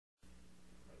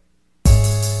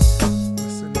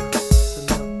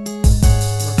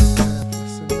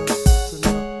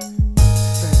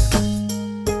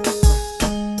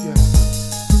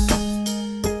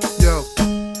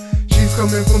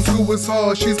is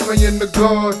hard, she's playing the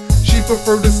guard. She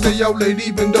prefer to stay out late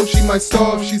even though she might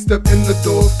starve. She stepped in the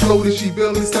door floating, she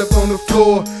barely stepped on the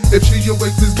floor. If she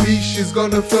awakes this beast, she's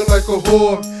gonna feel like a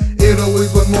whore. It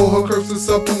always was more, her curves and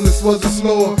suppleness was a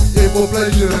snore. It for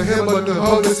pleasure to him, but the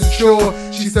hug is a chore.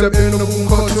 She stepped in the boom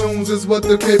cartoons, is what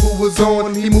the cable was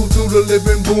on. He moved to the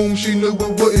living room, she knew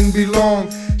it wouldn't be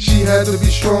long. She had to be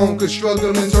strong, could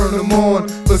struggle and turn them on.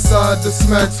 Beside the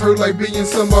smacks hurt like being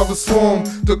stung by a swarm.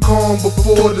 The calm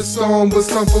before the storm was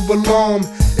time for alarm.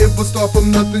 It would start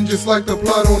from nothing just like the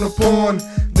plot on a porn.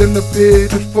 Then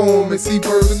appeared the form and see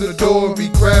burst in the door. He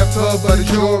grabbed her by the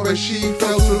jaw as she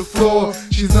fell to the floor.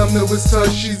 She's numb to his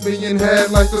touch, she's being had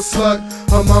like a slut.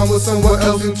 Her mom was somewhere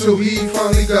else until he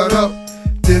finally got up.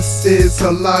 This is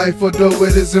her life, although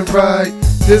it isn't right.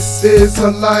 This is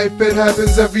her life, it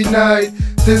happens every night.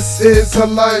 This is her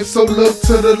life, so look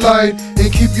to the light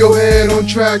and keep your head on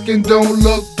track and don't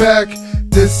look back.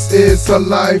 This is her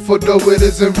life, although it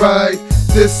isn't right.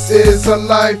 This is her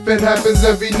life, it happens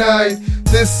every night.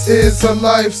 This is her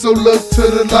life, so look to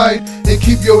the light and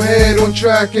keep your head on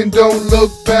track and don't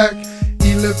look back.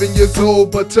 11 years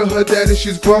old, but to her daddy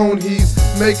she's grown. He's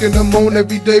making her moan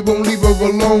every day, won't leave her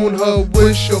alone. Her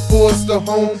wish or forced her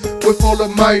home with all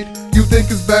her might. You think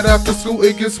it's bad after school,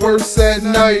 it gets worse at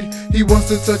night. He wants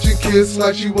to touch and kiss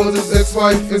like she was his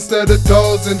ex-wife. Instead of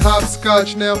dolls and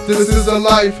hopscotch, now this is her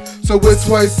life. So it's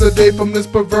twice a day from this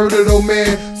perverted old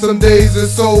man. Some days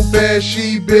it's so bad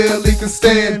she barely can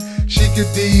stand. She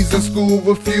get D's in school,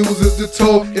 refuses to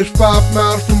talk. It's 5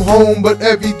 miles from home, but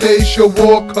every day she'll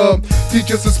walk up.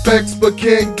 Teacher suspects but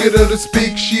can't get her to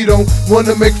speak. She don't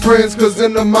wanna make friends cause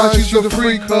in her mind she's a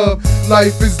freak. Her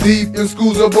life is deep and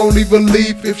school's her only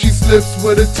relief. If she slips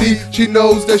with her teeth, she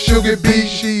knows that she'll get beat.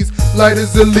 She's light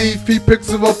as a leaf, he picks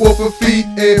her up off her feet.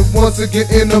 And once again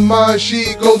in her mind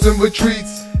she goes and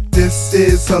retreats. This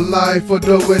is her life,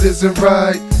 although it isn't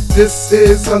right. This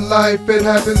is her life, it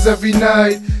happens every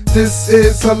night. This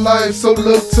is her life, so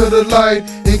look to the light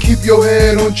and keep your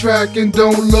head on track and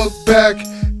don't look back.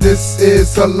 This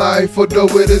is her life, although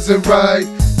it isn't right.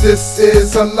 This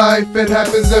is her life, it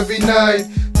happens every night.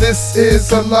 This is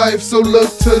her life, so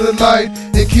look to the light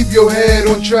and keep your head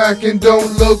on track and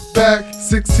don't look back.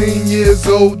 16 years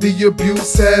old, the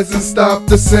abuse hasn't stopped.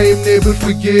 The same neighbors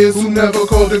for years who never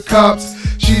called the cops.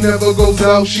 She never goes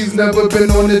out, she's never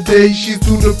been on a date. She's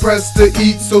too depressed to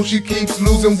eat, so she keeps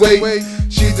losing weight.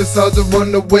 She decides to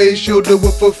run away, she'll do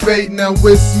it for fate. Now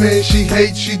it's men she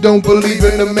hates, she don't believe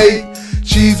in a mate.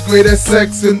 She's great at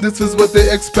sex and this is what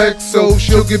they expect, so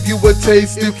she'll give you a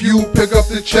taste if you pick up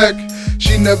the check.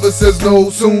 She never says no,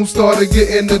 soon started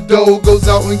getting the dough. Goes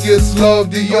out and gets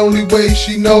love the only way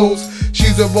she knows.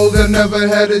 She's a rose that never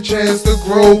had a chance to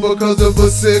grow because of a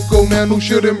sicko man who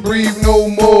shouldn't breathe no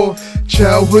more.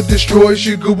 Childhood destroyed,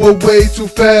 she grew up way too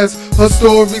fast. Her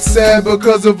story's sad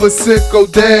because of a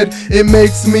sicko dad. It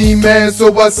makes me mad,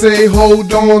 so I say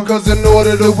hold on, cause in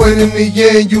order to win in the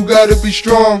end, you gotta be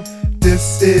strong.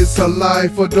 This is her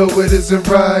life, although it isn't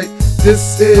right.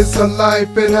 This is her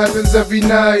life, it happens every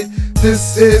night.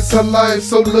 This is her life,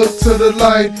 so look to the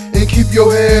light and keep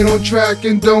your head on track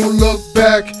and don't look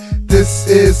back. This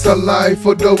is her life,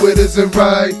 although it isn't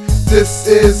right. This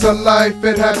is her life,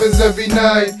 it happens every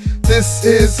night. This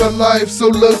is her life, so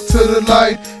look to the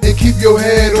light and keep your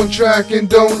head on track and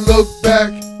don't look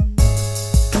back.